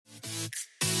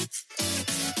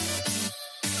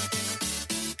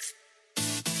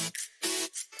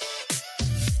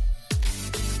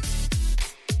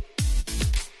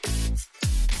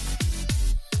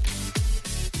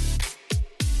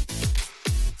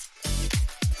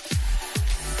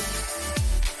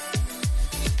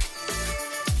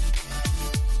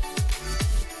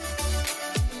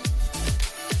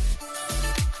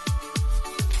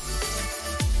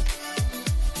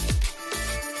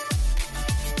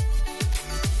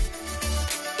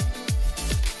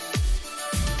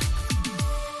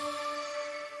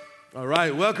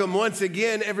right, welcome once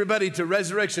again, everybody, to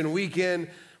Resurrection Weekend. I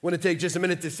want to take just a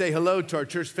minute to say hello to our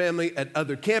church family at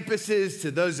other campuses,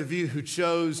 to those of you who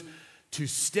chose to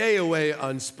stay away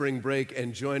on spring break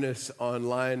and join us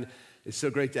online. It's so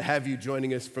great to have you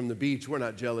joining us from the beach. We're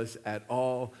not jealous at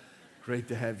all. Great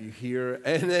to have you here.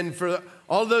 And then for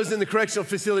all those in the correctional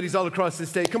facilities all across the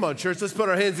state, come on, church, let's put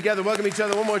our hands together, welcome each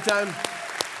other one more time.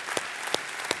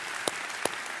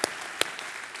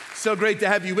 So great to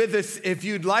have you with us. If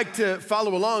you'd like to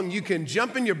follow along, you can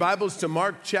jump in your Bibles to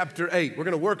Mark chapter 8. We're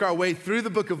going to work our way through the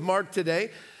book of Mark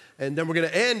today, and then we're going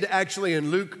to end actually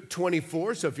in Luke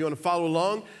 24. So if you want to follow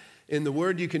along in the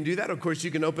Word, you can do that. Of course,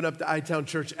 you can open up the ITOWN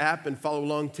Church app and follow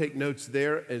along, take notes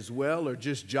there as well, or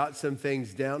just jot some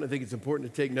things down. I think it's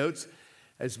important to take notes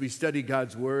as we study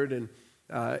God's Word. And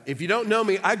if you don't know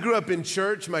me, I grew up in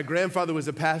church. My grandfather was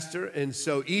a pastor, and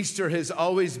so Easter has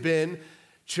always been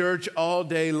church all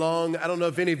day long. I don't know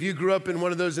if any of you grew up in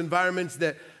one of those environments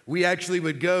that we actually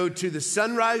would go to the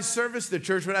sunrise service. The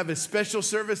church would have a special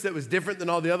service that was different than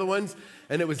all the other ones.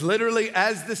 And it was literally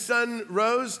as the sun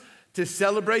rose to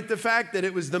celebrate the fact that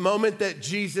it was the moment that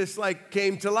Jesus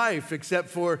came to life, except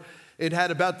for it had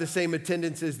about the same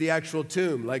attendance as the actual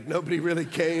tomb. Nobody really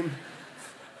came.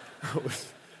 It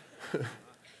was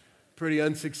pretty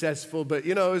unsuccessful, but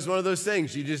it was one of those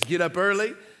things. You just get up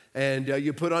early, and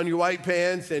you put on your white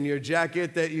pants and your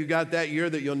jacket that you got that year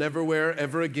that you'll never wear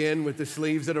ever again with the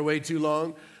sleeves that are way too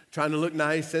long, trying to look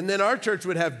nice. And then our church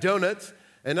would have donuts,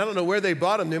 and I don't know where they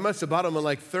bought them. They must have bought them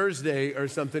on Thursday or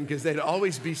something because they'd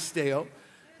always be stale.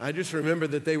 I just remember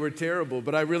that they were terrible,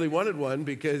 but I really wanted one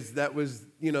because that was,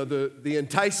 the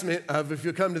enticement of if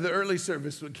you come to the early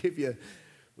service, we'll give you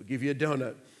a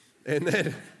donut. And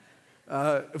then,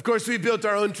 of course, we built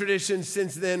our own traditions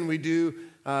since then.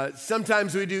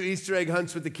 Sometimes we do Easter egg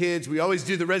hunts with the kids. We always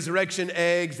do the resurrection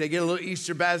eggs. They get a little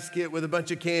Easter basket with a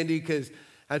bunch of candy because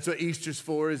that's what Easter's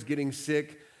for, is getting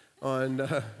sick on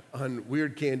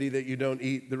weird candy that you don't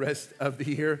eat the rest of the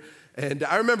year. And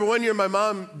I remember one year my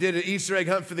mom did an Easter egg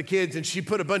hunt for the kids, and she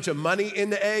put a bunch of money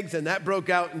in the eggs, and that broke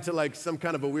out into some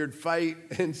kind of a weird fight.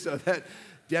 And so that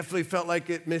definitely felt like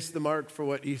it missed the mark for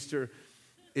what Easter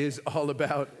is all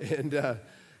about.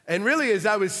 And really, as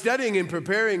I was studying and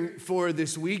preparing for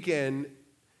this weekend,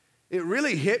 it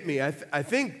really hit me. I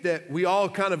think that we all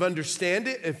kind of understand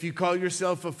it. If you call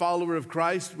yourself a follower of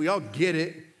Christ, we all get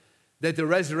it, that the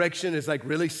resurrection is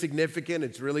really significant.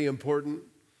 It's really important.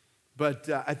 But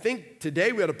I think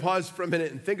today we ought to pause for a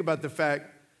minute and think about the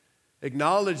fact,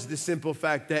 acknowledge the simple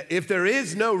fact that if there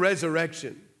is no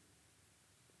resurrection,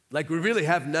 we really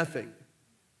have nothing.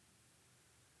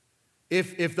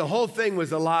 If the whole thing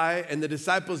was a lie and the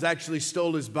disciples actually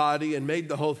stole his body and made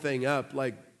the whole thing up,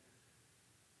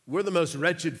 we're the most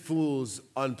wretched fools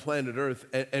on planet Earth,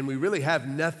 and we really have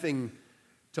nothing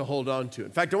to hold on to.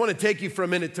 In fact, I want to take you for a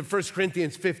minute to 1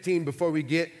 Corinthians 15 before we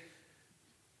get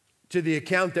to the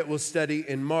account that we'll study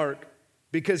in Mark,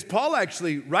 because Paul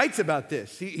actually writes about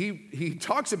this. He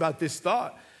talks about this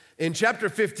thought. In chapter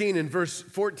 15 and verse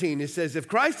 14, it says, "If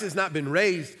Christ has not been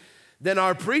raised, then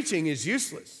our preaching is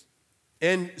useless.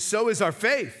 And so is our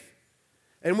faith.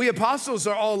 And we apostles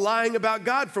are all lying about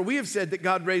God, for we have said that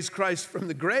God raised Christ from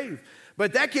the grave.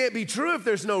 But that can't be true if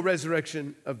there's no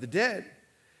resurrection of the dead.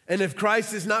 And if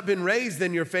Christ has not been raised,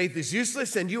 then your faith is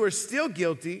useless, and you are still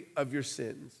guilty of your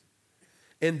sins.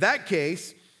 In that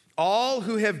case, all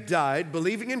who have died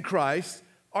believing in Christ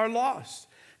are lost.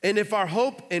 And if our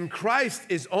hope in Christ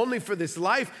is only for this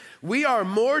life, we are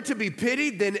more to be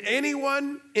pitied than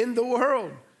anyone in the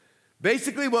world."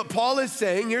 Basically, what Paul is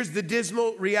saying, here's the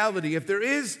dismal reality. If there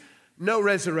is no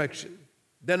resurrection,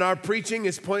 then our preaching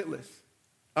is pointless.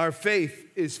 Our faith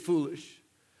is foolish.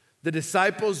 The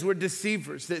disciples were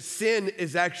deceivers, that sin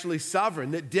is actually sovereign,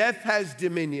 that death has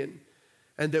dominion,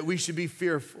 and that we should be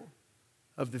fearful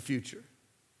of the future.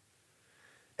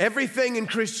 Everything in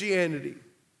Christianity,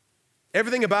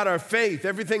 everything about our faith,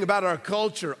 everything about our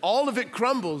culture, all of it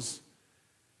crumbles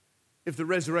if the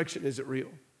resurrection isn't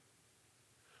real.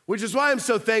 Which is why I'm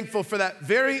so thankful for that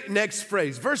very next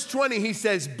phrase. Verse 20, he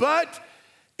says, "But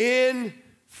in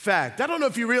fact." I don't know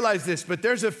if you realize this, but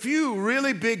there's a few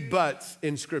really big buts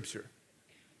in Scripture.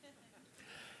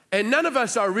 And none of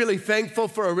us are really thankful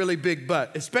for a really big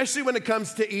but, especially when it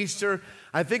comes to Easter.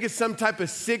 I think it's some type of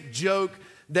sick joke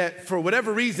that for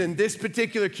whatever reason, this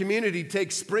particular community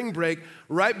takes spring break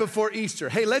right before Easter.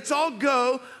 Hey, let's all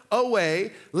go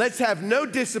away. Let's have no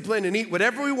discipline and eat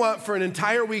whatever we want for an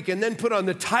entire week and then put on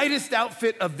the tightest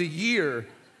outfit of the year.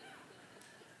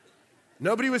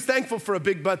 Nobody was thankful for a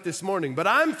big butt this morning, but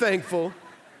I'm thankful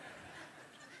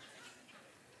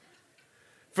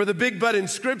for the big but in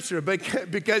Scripture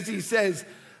because he says,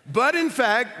 But in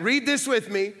fact, read this with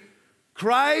me,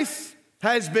 Christ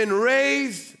has been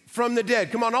raised from the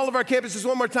dead. Come on, all of our campuses,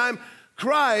 one more time.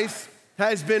 Christ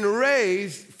has been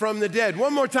raised from the dead.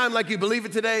 One more time like you believe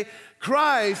it today.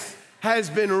 Christ has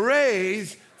been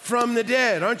raised from the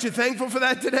dead. Aren't you thankful for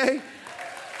that today?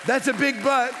 That's a big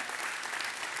but.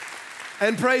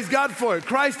 And praise God for it.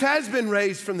 Christ has been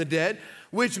raised from the dead,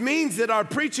 which means that our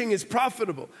preaching is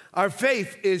profitable. Our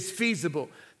faith is feasible.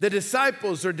 The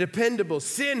disciples are dependable.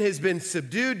 Sin has been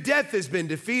subdued. Death has been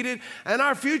defeated. And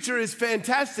our future is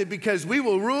fantastic because we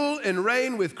will rule and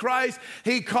reign with Christ.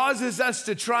 He causes us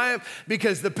to triumph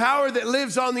because the power that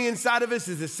lives on the inside of us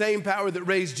is the same power that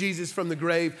raised Jesus from the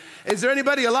grave. Is there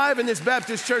anybody alive in this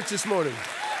Baptist church this morning?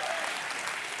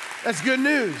 That's good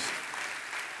news.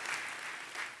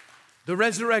 The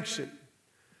resurrection,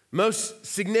 most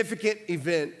significant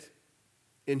event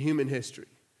in human history.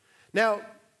 Now,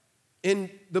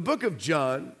 in the book of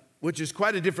John, which is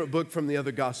quite a different book from the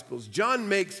other Gospels,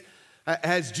 John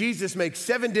has Jesus make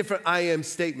 7 different I am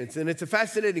statements, and it's a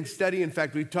fascinating study. In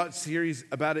fact, we've taught series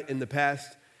about it in the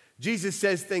past. Jesus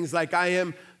says things like, I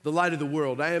am the light of the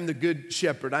world. I am the good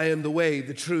shepherd. I am the way,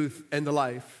 the truth, and the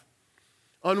life.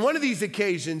 On one of these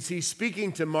occasions, he's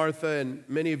speaking to Martha, and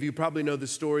many of you probably know the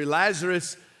story.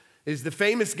 Lazarus is the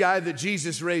famous guy that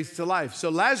Jesus raised to life. So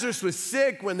Lazarus was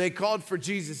sick when they called for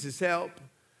Jesus' help.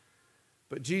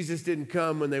 But Jesus didn't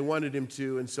come when they wanted him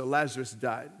to, and so Lazarus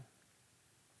died.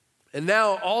 And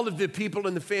now all of the people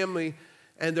in the family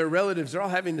and their relatives are all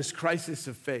having this crisis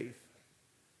of faith.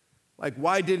 Like,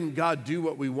 why didn't God do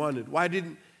what we wanted? Why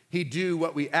didn't he do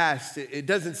what we asked? It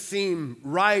doesn't seem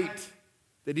right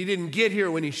that he didn't get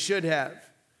here when he should have.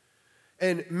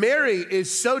 And Mary is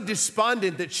so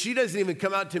despondent that she doesn't even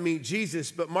come out to meet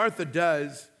Jesus, but Martha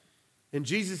does. And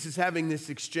Jesus is having this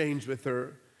exchange with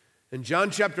her. In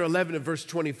John chapter 11 and verse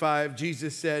 25,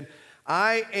 Jesus said,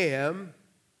 I am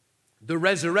the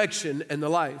resurrection and the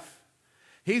life.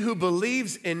 He who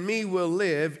believes in me will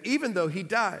live even though he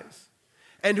dies.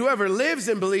 And whoever lives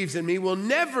and believes in me will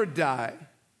never die.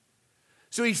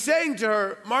 So he's saying to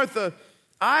her, Martha,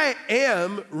 I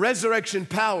am resurrection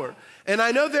power. And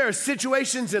I know there are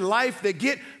situations in life that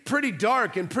get pretty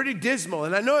dark and pretty dismal.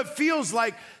 And I know it feels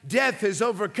like death has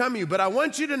overcome you. But I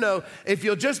want you to know, if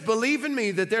you'll just believe in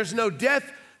me, that there's no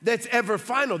death that's ever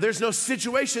final. There's no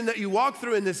situation that you walk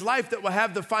through in this life that will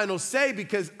have the final say,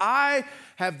 because I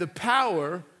have the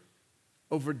power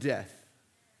over death.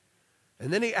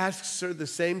 And then he asks her the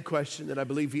same question that I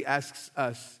believe he asks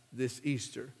us this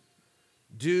Easter.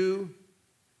 Do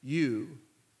you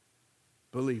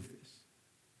believe this?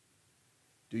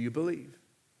 Do you believe?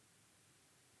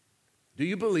 Do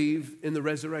you believe in the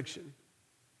resurrection?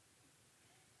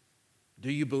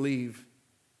 Do you believe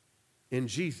in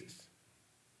Jesus?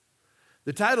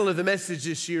 The title of the message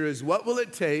this year is, What Will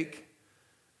It Take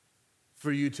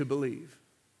for You to Believe?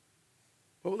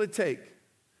 What will it take?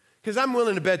 Because I'm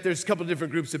willing to bet there's a couple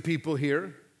different groups of people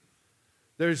here.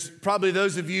 There's probably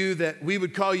those of you that we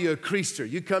would call you a creaster.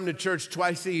 You come to church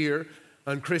twice a year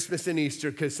on Christmas and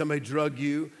Easter because somebody drugged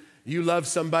you. You love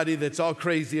somebody that's all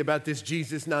crazy about this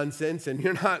Jesus nonsense, and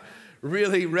you're not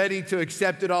really ready to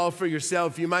accept it all for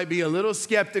yourself. You might be a little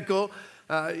skeptical,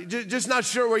 just not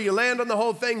sure where you land on the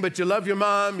whole thing, but you love your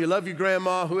mom, you love your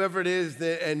grandma, whoever it is,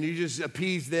 and you just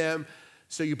appease them.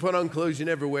 So you put on clothes you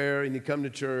never wear, and you come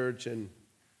to church, and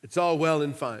it's all well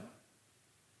and fine.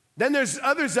 Then there's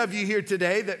others of you here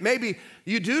today that maybe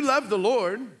you do love the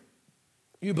Lord,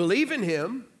 you believe in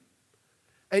him,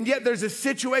 and yet there's a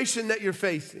situation that you're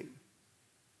facing.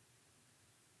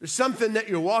 There's something that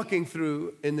you're walking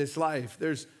through in this life.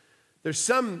 There's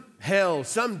some hell,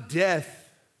 some death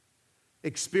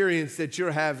experience that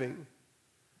you're having.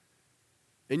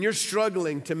 And you're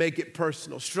struggling to make it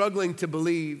personal, struggling to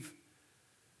believe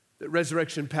that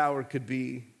resurrection power could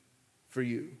be for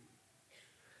you.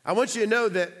 I want you to know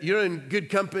that you're in good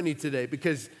company today,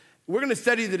 because we're going to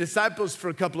study the disciples for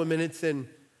a couple of minutes, and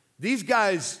these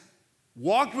guys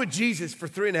walked with Jesus for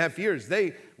 3.5 years.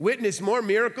 They witnessed more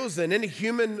miracles than any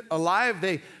human alive.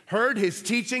 They heard his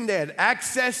teaching. They had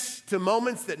access to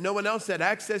moments that no one else had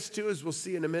access to, as we'll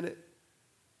see in a minute.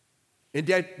 And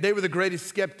yet they were the greatest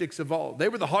skeptics of all. They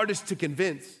were the hardest to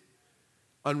convince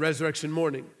on resurrection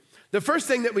morning. The first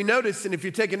thing that we notice, and if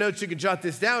you're taking notes, you can jot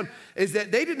this down, is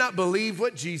that they did not believe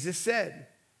what Jesus said.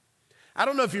 I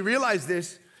don't know if you realize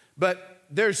this, but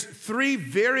there's 3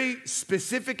 very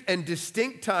specific and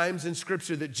distinct times in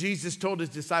Scripture that Jesus told his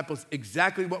disciples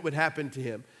exactly what would happen to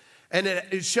him. And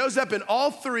it shows up in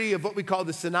all 3 of what we call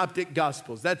the synoptic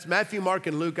Gospels. That's Matthew, Mark,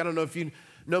 and Luke. I don't know if you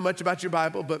know much about your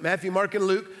Bible, but Matthew, Mark, and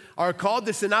Luke are called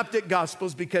the Synoptic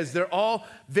Gospels because they're all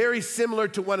very similar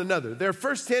to one another. They're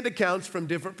firsthand accounts from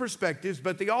different perspectives,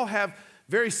 but they all have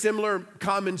very similar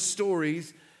common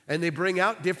stories, and they bring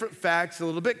out different facts a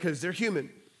little bit because they're human.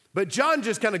 But John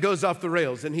just kind of goes off the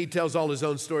rails, and he tells all his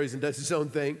own stories and does his own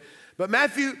thing. But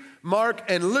Matthew, Mark,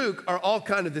 and Luke are all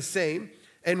kind of the same.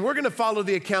 And we're going to follow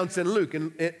the accounts in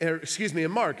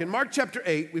in Mark. In Mark chapter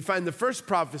 8, we find the first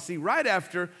prophecy right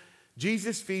after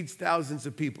Jesus feeds thousands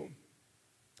of people.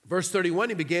 Verse 31,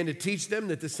 he began to teach them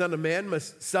that the Son of Man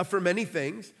must suffer many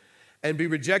things and be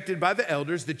rejected by the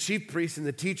elders, the chief priests, and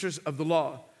the teachers of the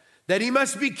law, that he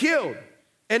must be killed,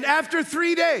 and after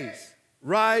 3 days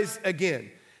rise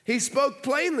again. He spoke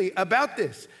plainly about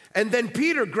this. And then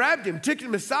Peter grabbed him, took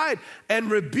him aside, and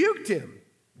rebuked him.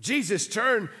 Jesus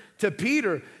turned to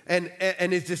Peter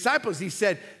and his disciples. He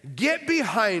said, "Get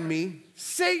behind me,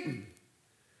 Satan.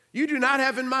 You do not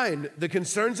have in mind the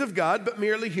concerns of God, but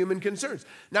merely human concerns."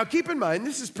 Now keep in mind,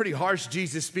 this is pretty harsh,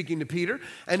 Jesus speaking to Peter,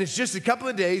 and it's just a couple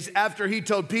of days after he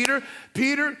told Peter,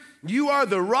 "Peter, you are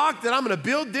the rock that I'm going to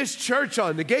build this church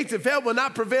on. The gates of hell will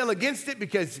not prevail against it,"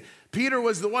 because Peter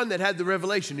was the one that had the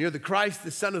revelation. You're the Christ,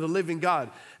 the Son of the living God.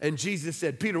 And Jesus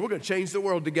said, "Peter, we're going to change the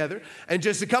world together." And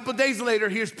just a couple days later,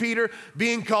 here's Peter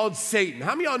being called Satan.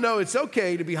 How many of y'all know it's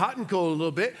okay to be hot and cold a little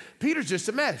bit? Peter's just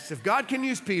a mess. If God can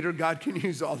use Peter, God can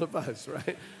use all of us,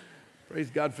 right? Praise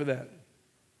God for that.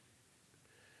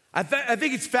 I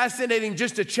think it's fascinating.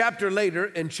 Just a chapter later,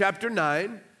 in chapter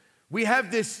 9, we have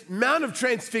this Mount of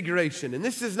Transfiguration. And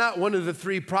this is not one of the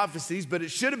three prophecies, but it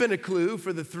should have been a clue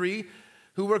for the three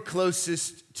who were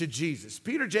closest to Jesus.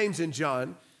 Peter, James, and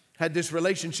John had this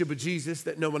relationship with Jesus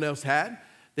that no one else had.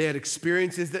 They had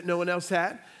experiences that no one else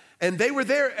had. And they were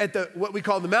there at what we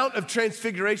call the Mount of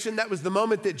Transfiguration. That was the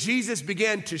moment that Jesus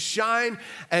began to shine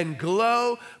and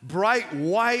glow bright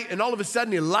white. And all of a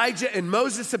sudden, Elijah and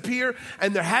Moses appear,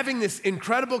 and they're having this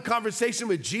incredible conversation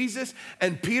with Jesus.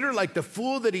 And Peter, like the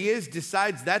fool that he is,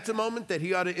 decides that's a moment that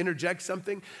he ought to interject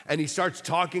something. And he starts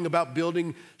talking about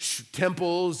building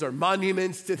temples or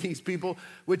monuments to these people,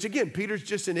 which again, Peter's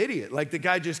just an idiot. Like the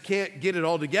guy just can't get it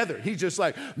all together. He's just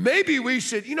like, maybe we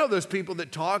should, you know those people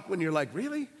that talk when you're like,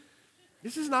 really?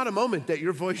 This is not a moment that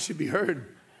your voice should be heard.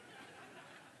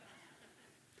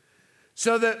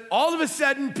 So that all of a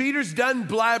sudden, Peter's done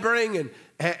blabbering,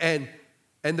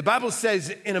 and the Bible says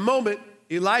in a moment,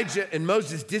 Elijah and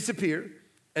Moses disappear,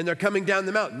 and they're coming down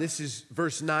the mountain. This is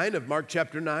verse 9 of Mark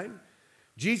chapter 9.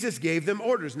 Jesus gave them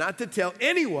orders not to tell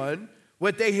anyone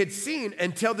what they had seen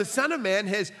until the Son of Man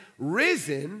has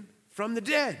risen from the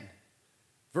dead.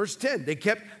 Verse 10, they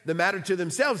kept the matter to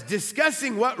themselves,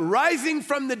 discussing what rising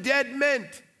from the dead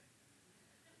meant.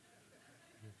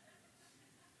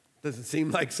 Doesn't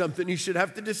seem like something you should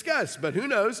have to discuss, but who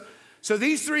knows? So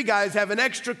these three guys have an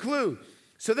extra clue.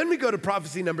 So then we go to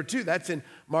prophecy number 2. That's in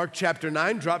Mark chapter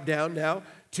 9. Drop down now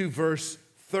to verse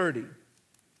 30.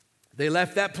 They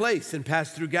left that place and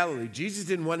passed through Galilee. Jesus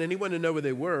didn't want anyone to know where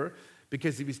they were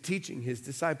because he was teaching his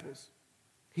disciples.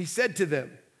 He said to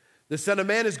them, "The Son of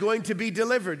Man is going to be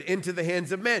delivered into the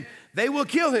hands of men. They will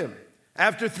kill him.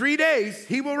 After 3 days,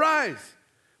 he will rise."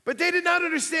 But they did not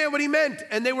understand what he meant,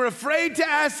 and they were afraid to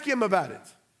ask him about it.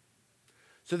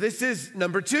 So this is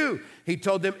number 2. He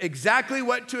told them exactly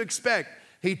what to expect.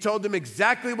 He told them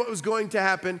exactly what was going to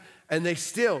happen, and they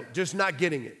still just not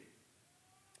getting it.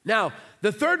 Now,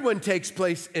 the third one takes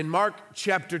place in Mark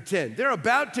chapter 10. They're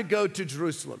about to go to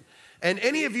Jerusalem. And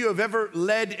any of you have ever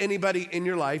led anybody in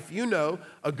your life, you know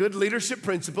a good leadership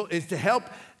principle is to help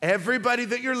everybody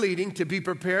that you're leading to be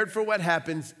prepared for what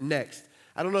happens next.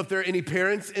 I don't know if there are any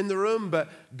parents in the room, but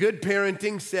good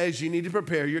parenting says you need to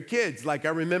prepare your kids. Like I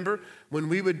remember when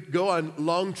we would go on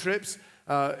long trips,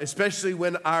 especially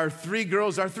when our three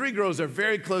girls are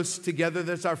very close together.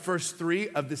 That's our first 3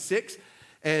 of the 6.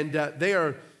 And they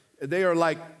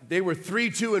were 3,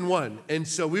 2, and 1. And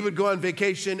so we would go on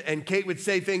vacation, and Kate would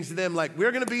say things to them like,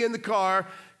 "We're going to be in the car,"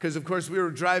 because, of course, we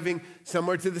were driving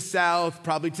somewhere to the south,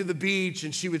 probably to the beach.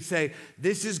 And she would say,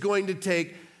 "This is going to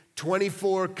take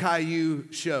 24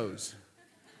 Caillou shows."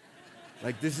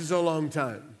 Like, this is a long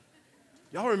time.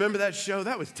 Y'all remember that show?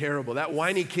 That was terrible. That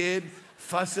whiny kid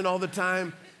fussing all the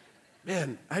time.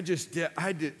 Man, I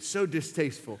did so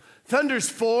distasteful. Thunder's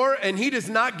 4, and he does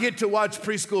not get to watch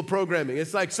preschool programming.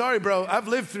 It's like, sorry, bro, I've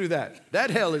lived through that.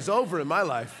 That hell is over in my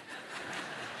life.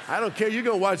 I don't care. You're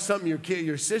going to watch something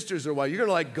your sisters are watching. You're going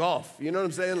to like golf. You know what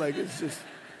I'm saying? Like, it's just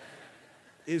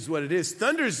is what it is.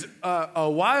 Thunder's a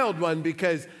wild one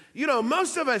because, you know,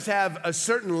 most of us have a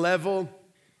certain level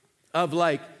of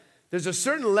there's a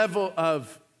certain level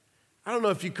of, I don't know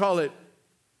if you call it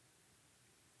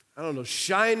I don't know,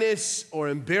 shyness or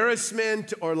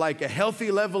embarrassment or like a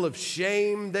healthy level of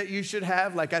shame that you should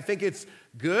have. Like, I think it's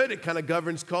good. It kind of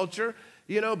governs culture,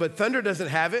 but thunder doesn't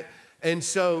have it. And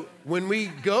so when we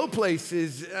go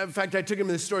places, in fact, I took him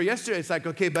to the store yesterday. It's like,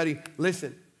 okay, buddy,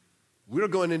 listen, we're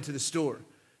going into the store.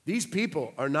 These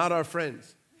people are not our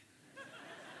friends.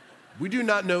 We do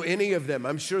not know any of them.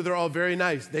 I'm sure they're all very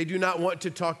nice. They do not want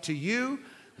to talk to you.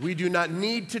 We do not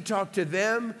need to talk to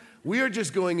them. We are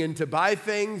just going in to buy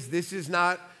things. This is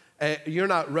not, you're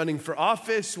not running for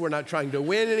office. We're not trying to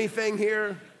win anything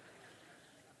here.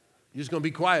 You're just going to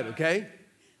be quiet, okay?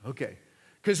 Okay.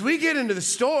 Because we get into the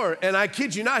store, and I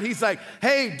kid you not, he's like,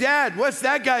 hey, Dad, what's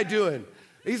that guy doing?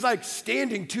 He's like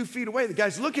standing 2 feet away. The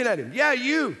guy's looking at him. Yeah,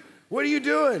 you. What are you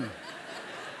doing?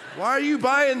 Why are you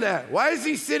buying that? Why is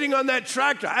he sitting on that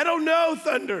tractor? I don't know,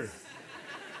 Thunder.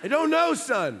 I don't know,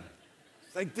 son.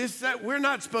 It's like this, that, we're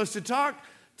not supposed to talk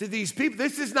to these people.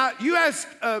 This is not, you ask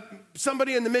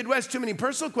somebody in the Midwest too many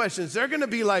personal questions, they're going to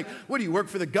be like, what, do you work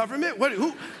for the government?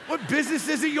 What business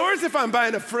is it yours if I'm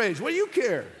buying a fridge? What do you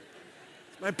care?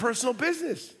 It's my personal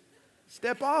business.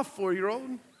 Step off,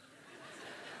 4-year-old.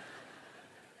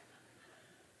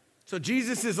 So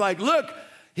Jesus is like, look,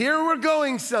 here we're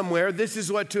going somewhere. This is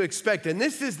what to expect. And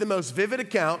this is the most vivid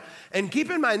account. And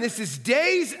keep in mind, this is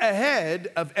days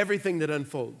ahead of everything that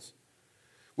unfolds.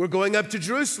 We're going up to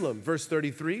Jerusalem, verse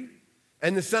 33.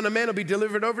 And the Son of Man will be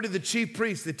delivered over to the chief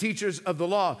priests, the teachers of the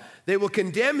law. They will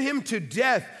condemn him to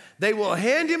death. They will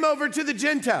hand him over to the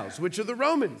Gentiles, which are the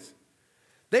Romans.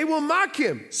 They will mock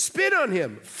him, spit on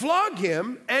him, flog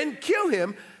him, and kill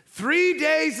him. 3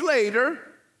 days later,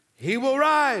 he will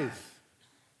rise.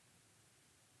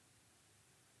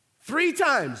 3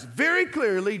 times, very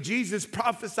clearly, Jesus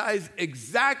prophesies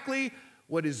exactly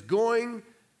what is going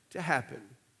to happen.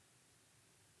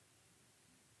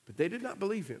 But they did not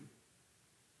believe him.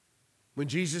 When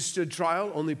Jesus stood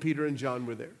trial, only Peter and John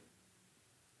were there.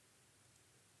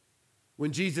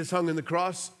 When Jesus hung on the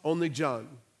cross, only John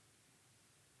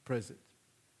present.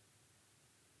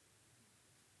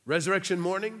 Resurrection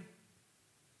morning,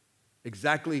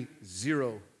 exactly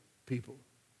 0 people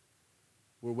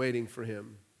were waiting for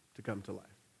him to come to life.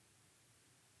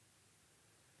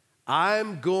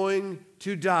 I'm going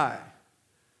to die.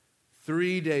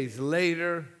 3 days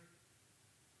later,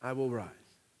 I will rise.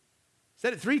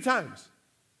 Said it 3 times.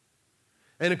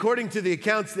 And according to the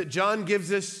accounts that John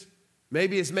gives us,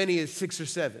 maybe as many as 6 or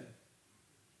 7.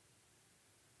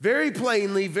 Very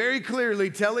plainly, very clearly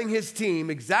telling his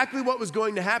team exactly what was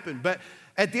going to happen. But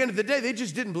at the end of the day, they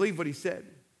just didn't believe what he said.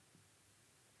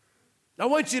 I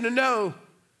want you to know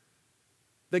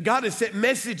that God has sent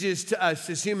messages to us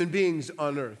as human beings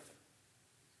on earth.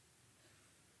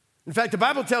 In fact, the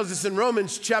Bible tells us in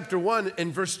Romans chapter 1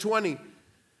 and verse 20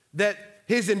 that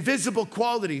his invisible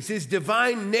qualities, his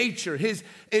divine nature, his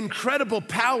incredible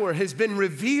power has been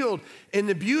revealed in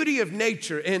the beauty of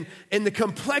nature and in the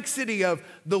complexity of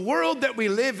the world that we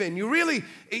live in.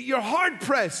 You're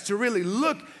hard-pressed to really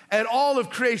look at all of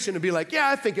creation and be like, yeah,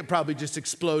 I think it probably just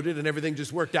exploded and everything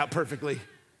just worked out perfectly.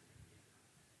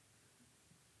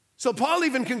 So Paul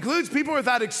even concludes people are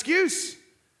without excuse.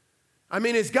 I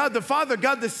mean, it's God the Father,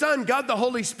 God the Son, God the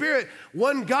Holy Spirit,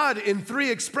 one God in 3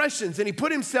 expressions. And he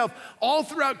put himself all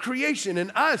throughout creation.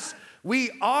 And us, we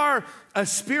are a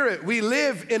spirit. We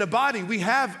live in a body. We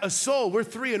have a soul. We're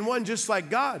 3 in 1, just like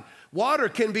God. Water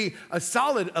can be a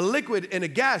solid, a liquid, and a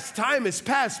gas. Time is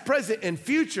past, present, and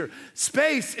future.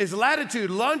 Space is latitude,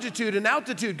 longitude, and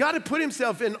altitude. God had put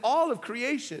himself in all of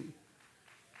creation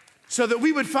so that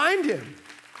we would find him.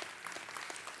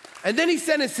 And then he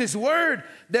sent us his word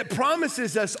that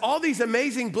promises us all these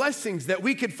amazing blessings, that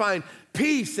we could find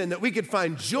peace and that we could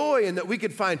find joy and that we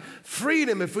could find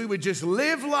freedom if we would just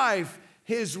live life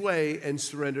his way and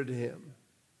surrender to him.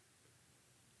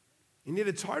 And yet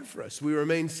it's hard for us. We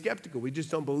remain skeptical. We just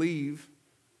don't believe,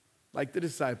 like the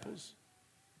disciples,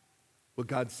 what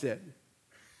God said.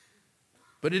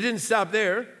 But it didn't stop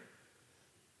there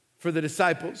for the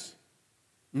disciples.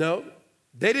 No.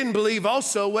 They didn't believe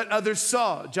also what others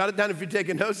saw. Jot it down if you're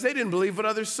taking notes. They didn't believe what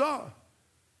others saw.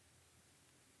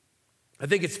 I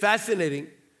think it's fascinating.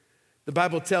 The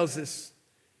Bible tells us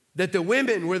that the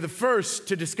women were the first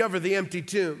to discover the empty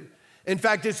tomb. In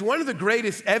fact, it's one of the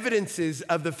greatest evidences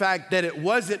of the fact that it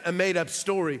wasn't a made-up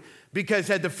story, because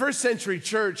had the first century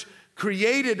church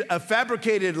created a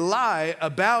fabricated lie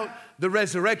about the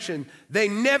resurrection, they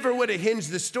never would have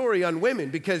hinged the story on women,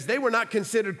 because they were not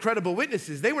considered credible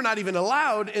witnesses. They were not even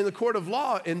allowed in the court of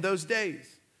law in those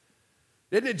days.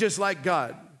 Isn't it just like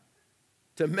God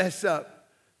to mess up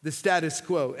the status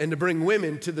quo and to bring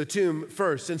women to the tomb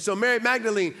first. And so Mary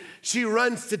Magdalene, she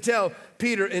runs to tell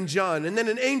Peter and John. And then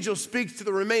an angel speaks to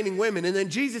the remaining women. And then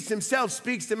Jesus himself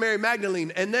speaks to Mary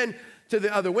Magdalene and then to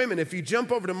the other women. If you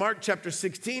jump over to Mark chapter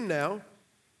 16 now,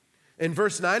 in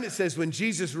verse 9, it says, when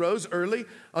Jesus rose early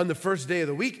on the first day of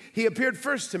the week, he appeared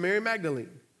first to Mary Magdalene,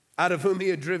 out of whom he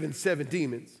had driven 7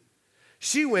 demons.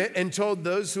 She went and told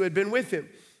those who had been with him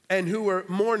and who were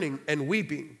mourning and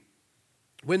weeping.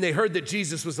 When they heard that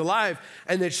Jesus was alive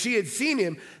and that she had seen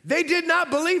him, they did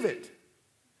not believe it.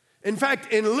 In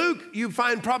fact, in Luke, you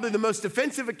find probably the most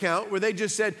offensive account where they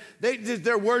just said,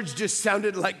 their words just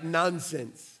sounded like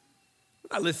nonsense.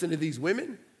 I listen to these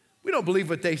women. We don't believe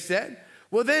what they said.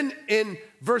 Well, then in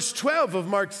verse 12 of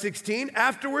Mark 16,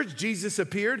 afterwards, Jesus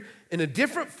appeared in a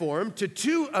different form to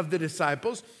 2 of the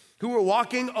disciples who were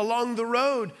walking along the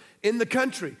road in the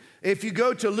country. If you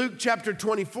go to Luke chapter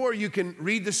 24, you can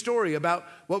read the story about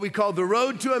what we call the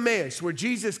road to Emmaus, where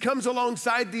Jesus comes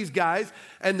alongside these guys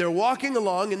and they're walking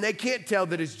along and they can't tell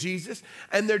that it's Jesus.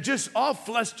 And they're just all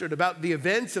flustered about the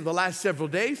events of the last several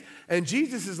days. And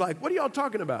Jesus is like, what are y'all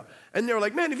talking about? And they're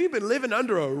like, man, have you been living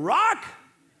under a rock?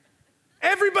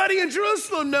 Everybody in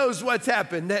Jerusalem knows what's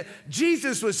happened, that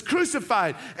Jesus was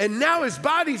crucified and now his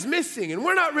body's missing and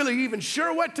we're not really even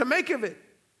sure what to make of it.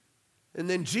 And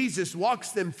then Jesus walks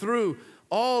them through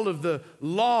all of the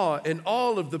law and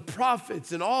all of the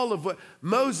prophets and all of what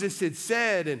Moses had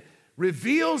said and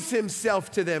reveals himself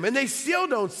to them. And they still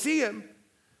don't see him.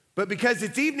 But because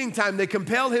it's evening time, they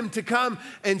compel him to come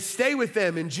and stay with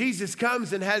them. And Jesus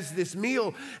comes and has this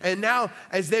meal. And now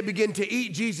as they begin to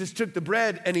eat, Jesus took the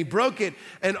bread and he broke it.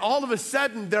 And all of a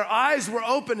sudden, their eyes were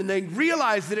open and they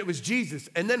realized that it was Jesus.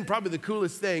 And then probably the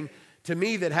coolest thing to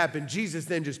me that happened, Jesus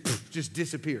then just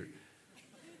disappeared.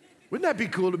 Wouldn't that be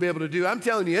cool to be able to do? I'm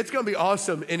telling you, it's going to be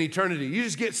awesome in eternity. You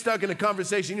just get stuck in a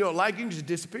conversation you don't like, you can just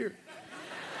disappear.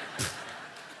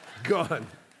 Gone.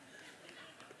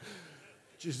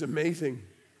 Just amazing.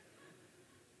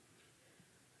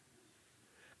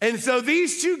 And so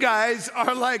these 2 guys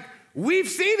are like, we've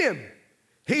seen him.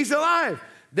 He's alive.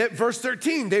 That verse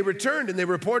 13, they returned and they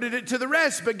reported it to the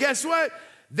rest. But guess what?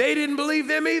 They didn't believe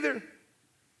them either.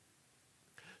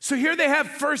 So here they have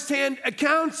firsthand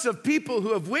accounts of people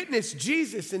who have witnessed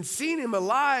Jesus and seen him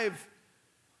alive,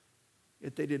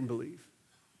 yet they didn't believe.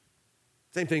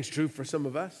 Same thing's true for some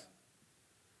of us.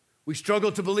 We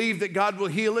struggle to believe that God will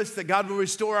heal us, that God will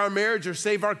restore our marriage or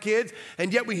save our kids,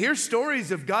 and yet we hear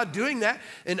stories of God doing that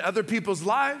in other people's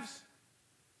lives.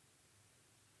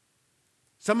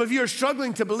 Some of you are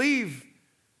struggling to believe,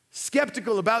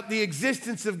 skeptical about the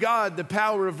existence of God, the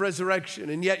power of resurrection,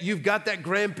 and yet you've got that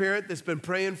grandparent that's been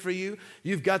praying for you.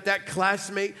 You've got that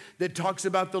classmate that talks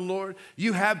about the Lord.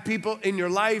 You have people in your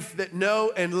life that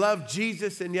know and love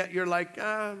Jesus, and yet you're like,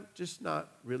 I'm just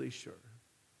not really sure.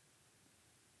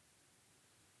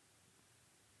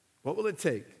 What will it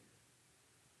take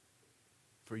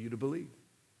for you to believe?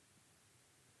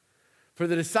 For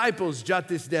the disciples, jot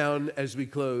this down as we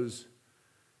close,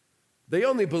 they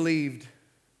only believed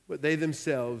what they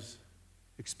themselves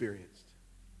experienced.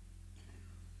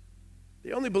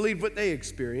 They only believed what they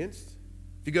experienced.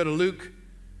 If you go to Luke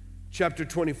chapter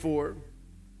 24,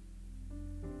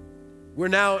 we're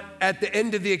now at the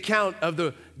end of the account of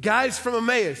the guys from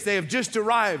Emmaus. They have just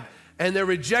arrived and they're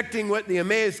rejecting what the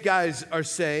Emmaus guys are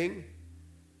saying.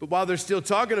 But while they're still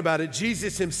talking about it,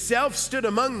 Jesus himself stood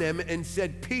among them and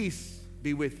said, peace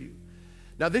be with you.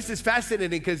 Now this is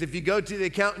fascinating because if you go to the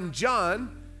account in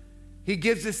John, he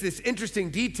gives us this interesting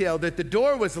detail that the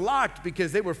door was locked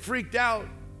because they were freaked out,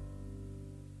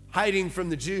 hiding from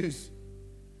the Jews.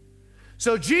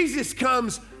 So Jesus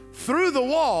comes through the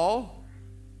wall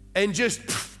and just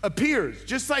appears,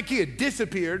 just like he had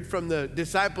disappeared from the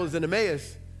disciples in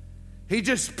Emmaus. He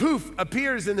just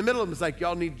appears in the middle of them. It's like,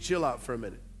 y'all need to chill out for a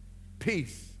minute.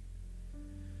 Peace.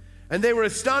 And they were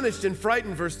astonished and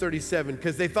frightened, verse 37,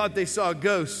 because they thought they saw a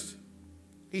ghost.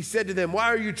 He said to them, why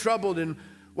are you troubled and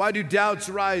why do doubts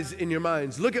rise in your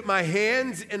minds? Look at my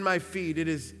hands and my feet. It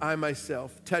is I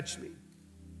myself. Touch me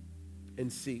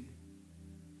and see.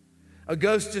 A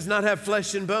ghost does not have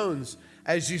flesh and bones,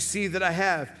 as you see that I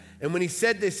have. And when he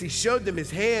said this, he showed them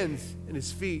his hands and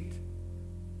his feet.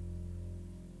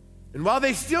 And while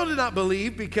they still did not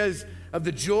believe because of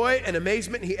the joy and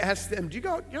amazement, he asked them,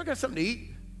 y'all got something to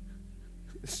eat?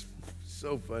 It's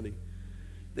so funny.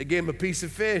 They gave him a piece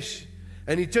of fish.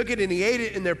 And he took it and he ate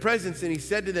it in their presence. And he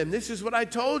said to them, this is what I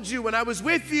told you when I was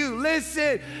with you.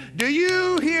 Listen, do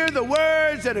you hear the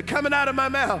words that are coming out of my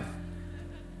mouth?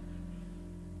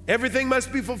 Everything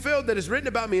must be fulfilled that is written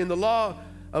about me in the law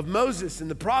of Moses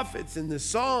and the prophets and the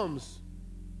Psalms.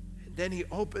 And then he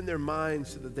opened their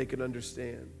minds so that they could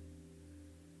understand.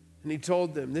 And he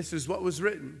told them, this is what was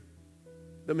written.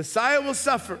 The Messiah will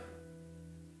suffer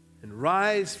and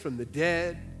rise from the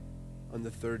dead on the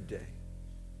third day.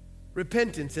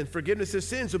 Repentance and forgiveness of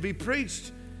sins will be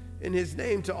preached in his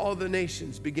name to all the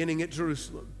nations, beginning at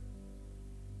Jerusalem.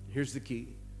 Here's the key.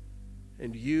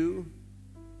 And you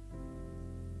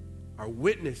are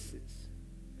witnesses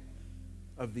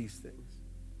of these things.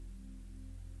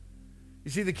 You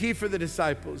see, the key for the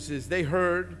disciples is they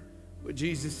heard what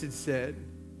Jesus had said.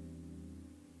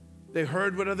 They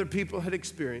heard what other people had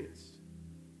experienced.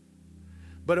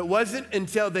 But it wasn't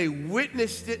until they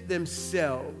witnessed it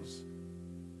themselves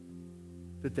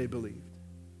that they believed.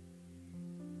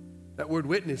 That word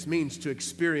witness means to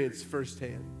experience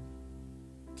firsthand,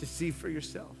 to see for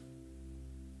yourself.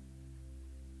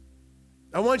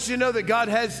 I want you to know that God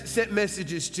has sent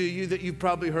messages to you that you've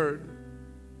probably heard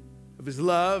of his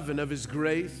love and of his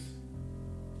grace.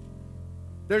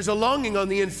 There's a longing on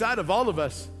the inside of all of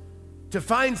us to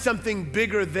find something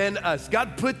bigger than us.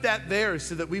 God put that there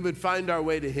so that we would find our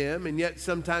way to him, and yet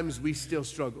sometimes we still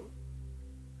struggle.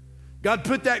 God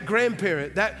put that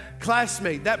grandparent, that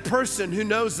classmate, that person who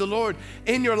knows the Lord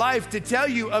in your life to tell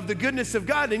you of the goodness of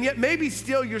God, and yet maybe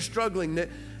still you're struggling that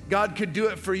God could do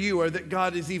it for you or that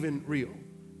God is even real.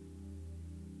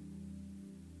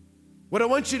 What I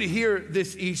want you to hear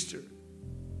this Easter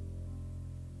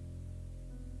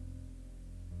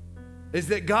is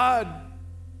that God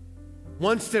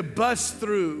wants to bust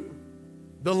through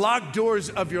the locked doors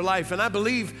of your life. And I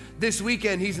believe this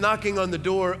weekend he's knocking on the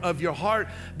door of your heart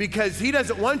because he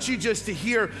doesn't want you just to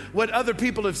hear what other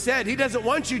people have said. He doesn't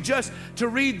want you just to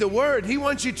read the word. He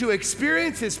wants you to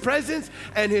experience his presence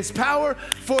and his power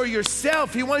for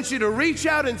yourself. He wants you to reach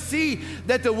out and see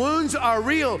that the wounds are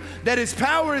real, that his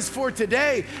power is for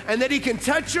today, and that he can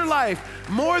touch your life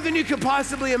more than you could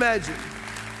possibly imagine.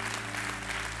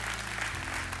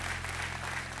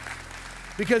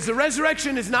 Because the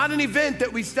resurrection is not an event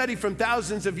that we study from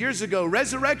thousands of years ago.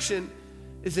 Resurrection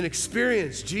is an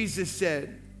experience. Jesus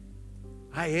said,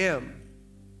 I am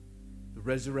the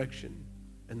resurrection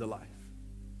and the life.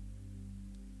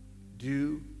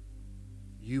 Do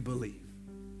you believe?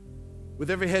 With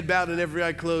every head bowed and every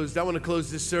eye closed, I want to close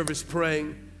this service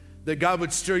praying that God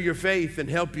would stir your faith and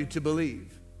help you to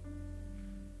believe.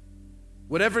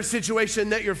 Whatever situation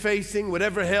that you're facing,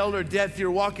 whatever hell or death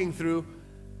you're walking through,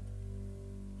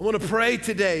 I want to pray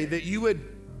today that you would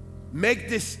make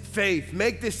this faith,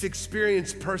 make this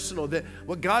experience personal, that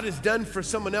what God has done for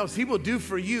someone else, he will do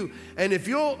for you. And if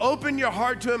you'll open your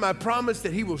heart to him, I promise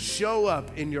that he will show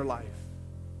up in your life.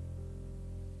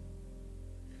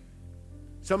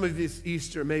 Some of this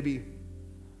Easter maybe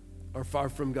are far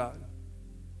from God,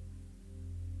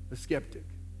 a skeptic.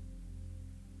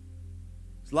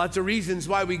 There's lots of reasons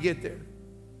why we get there.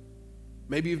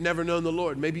 Maybe you've never known the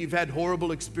Lord. Maybe you've had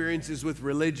horrible experiences with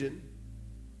religion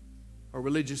or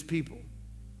religious people.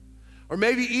 Or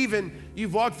maybe even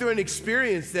you've walked through an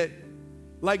experience that,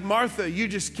 like Martha, you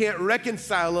just can't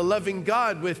reconcile a loving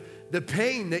God with the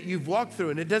pain that you've walked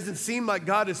through, and it doesn't seem like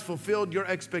God has fulfilled your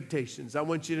expectations. I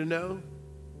want you to know,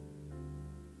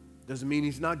 doesn't mean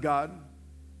he's not God.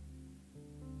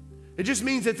 It just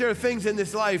means that there are things in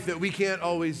this life that we can't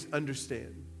always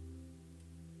understand.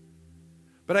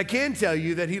 But I can tell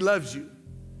you that he loves you.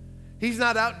 He's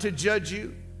not out to judge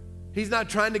you. He's not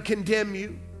trying to condemn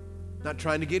you, not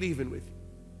trying to get even with you.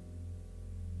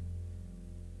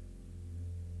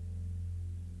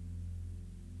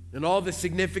 And all the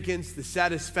significance, the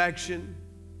satisfaction,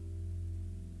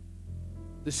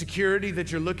 the security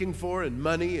that you're looking for in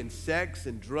money and sex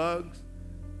and drugs,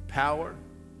 power,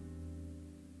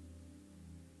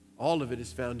 all of it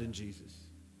is found in Jesus.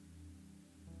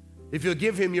 If you'll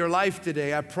give him your life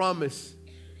today, I promise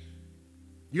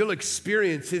you'll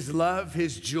experience his love,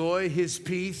 his joy, his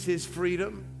peace, his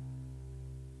freedom.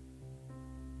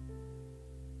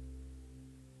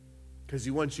 Because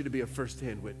he wants you to be a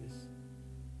first-hand witness.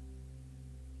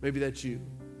 Maybe that's you.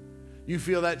 You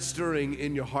feel that stirring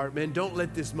in your heart. Man, don't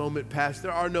let this moment pass.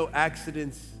 There are no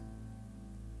accidents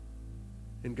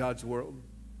in God's world.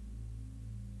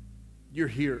 You're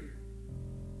here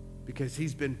because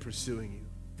he's been pursuing you.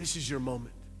 This is your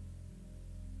moment.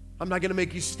 I'm not going to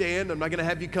make you stand. I'm not going to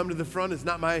have you come to the front. It's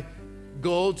not my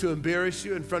goal to embarrass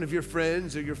you in front of your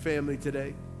friends or your family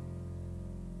today.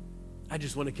 I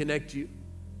just want to connect you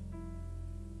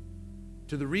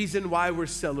to the reason why we're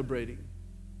celebrating,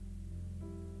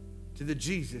 to the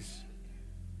Jesus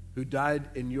who died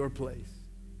in your place.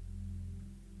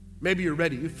 Maybe you're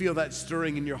ready. You feel that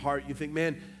stirring in your heart. You think,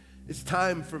 man, it's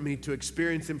time for me to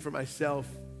experience him for myself.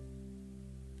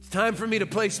 It's time for me to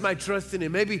place my trust in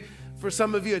him. Maybe For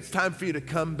some of you, it's time for you to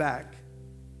come back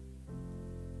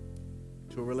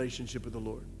to a relationship with the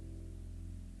Lord.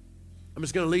 I'm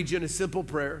just going to lead you in a simple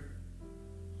prayer.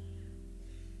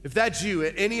 If that's you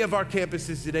at any of our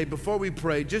campuses today, before we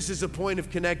pray, just as a point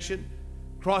of connection,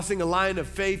 crossing a line of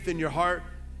faith in your heart,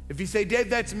 if you say, Dave,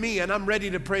 that's me, and I'm ready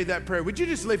to pray that prayer, would you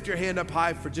just lift your hand up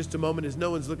high for just a moment as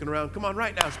no one's looking around? Come on,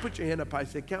 right now, just put your hand up high.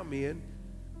 Say, count me in.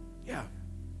 Yeah.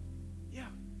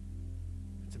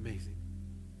 It's amazing.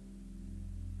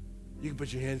 You can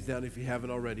put your hands down if you haven't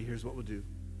already. Here's what we'll do.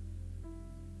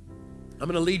 I'm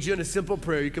going to lead you in a simple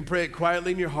prayer. You can pray it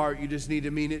quietly in your heart. You just need to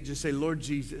mean it. Just say, Lord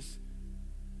Jesus,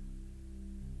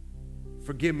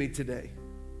 forgive me today.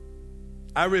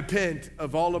 I repent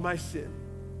of all of my sin.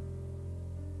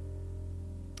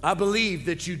 I believe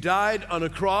that you died on a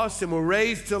cross and were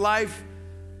raised to life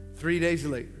 3 days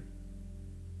later.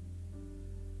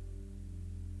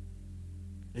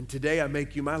 And today I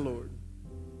make you my Lord.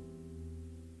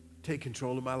 Take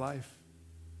control of my life.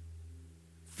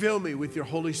 Fill me with your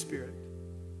Holy Spirit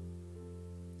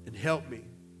and help me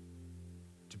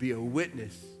to be a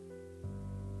witness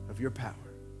of your power.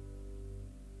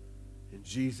 In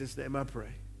Jesus' name I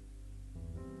pray.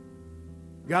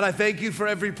 God, I thank you for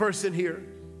every person here.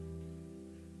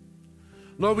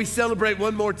 Lord, we celebrate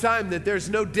one more time that there's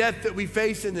no death that we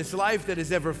face in this life that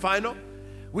is ever final.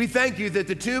 We thank you that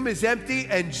the tomb is empty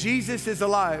and Jesus is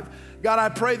alive. God, I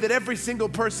pray that every single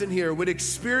person here would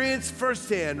experience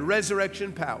firsthand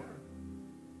resurrection power.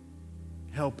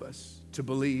 Help us to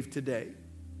believe today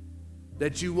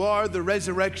that you are the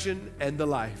resurrection and the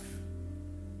life.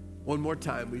 One more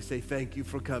time, we say thank you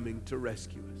for coming to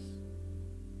rescue us.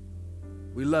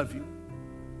 We love you.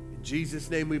 In Jesus'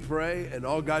 name we pray, and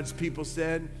all God's people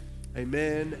said,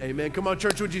 amen, amen. Come on,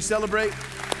 church, would you celebrate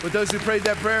with those who prayed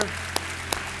that prayer?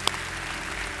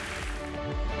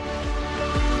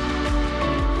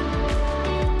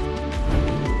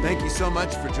 Thank you so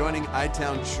much for joining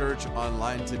ITOWN Church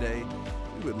online today.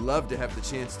 We would love to have the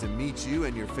chance to meet you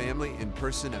and your family in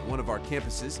person at one of our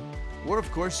campuses. Or, of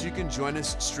course, you can join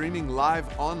us streaming live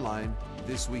online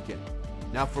this weekend.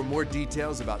 Now, for more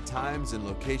details about times and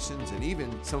locations and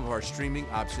even some of our streaming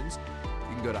options,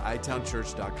 you can go to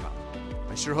itownchurch.com.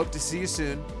 I sure hope to see you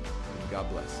soon. God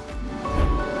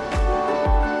bless.